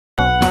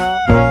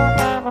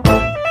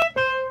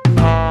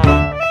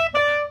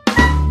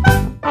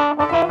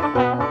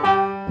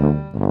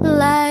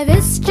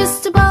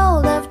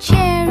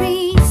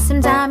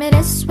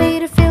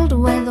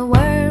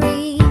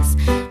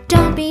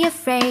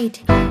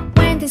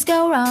things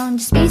go wrong,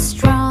 just be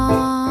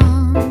strong.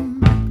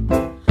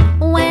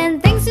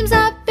 When things seems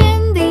up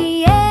in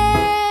the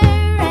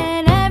air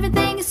and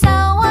everything is so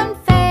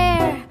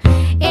unfair,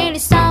 and you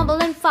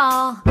stumble and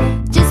fall,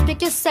 just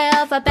pick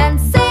yourself up and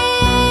sing.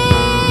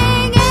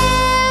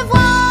 If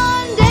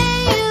one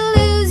day you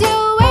lose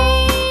your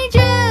way,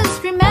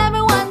 just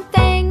remember one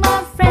thing,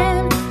 my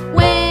friend.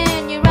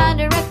 When you're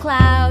under a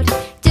cloud,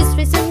 just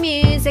play some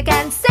music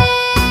and sing.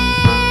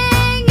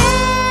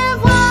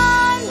 If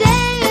one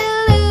day you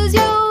lose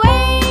your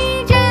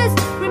way, just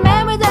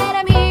remember that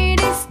I'm here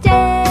to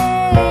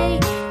stay.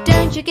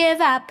 Don't you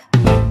give up,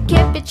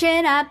 keep your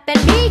chin up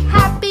and be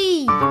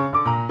happy.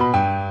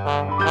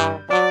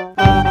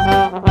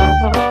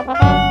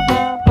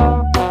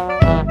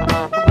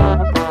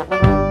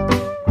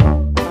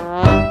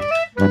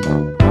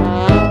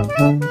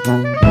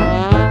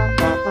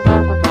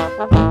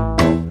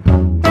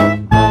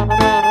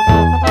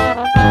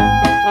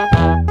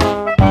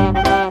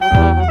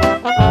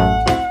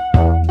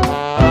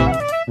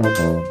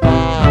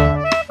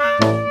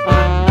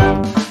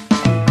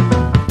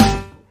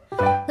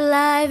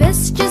 Life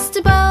is just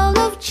a bowl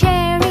of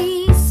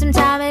cherries.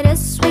 Sometimes it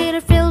is sweet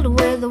or filled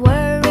with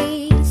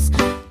worries.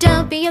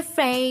 Don't be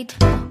afraid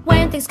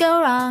when things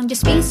go wrong,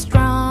 just be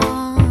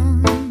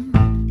strong.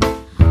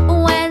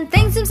 When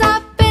things seems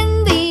up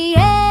in the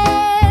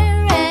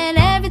air and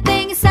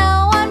everything is so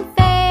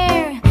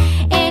unfair,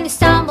 and you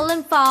stumble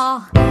and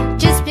fall,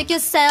 just pick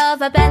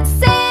yourself up and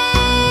sing.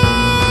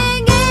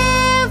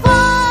 If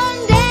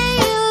one day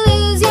you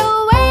lose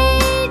your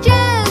way,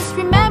 just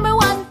remember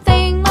one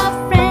thing, my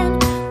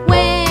friend.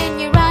 When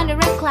you're under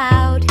a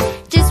cloud,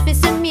 just feel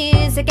some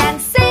music and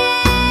sing.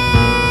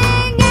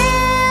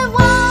 If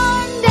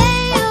one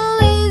day you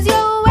lose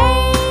your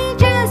way,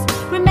 just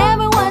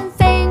remember one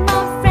thing,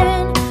 my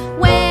friend.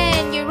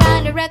 When you're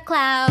under a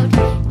cloud,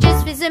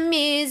 just feel some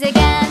music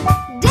and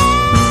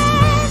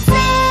dance.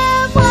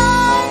 If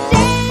one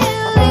day you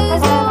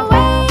lose your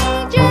way,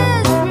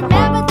 just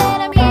remember that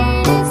I'm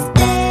here to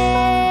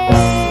stay.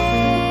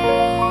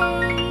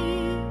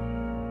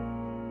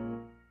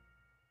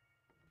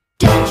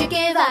 Don't you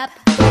give up,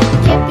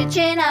 keep your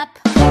chin up.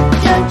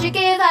 Don't you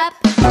give up,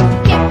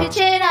 keep your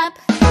chin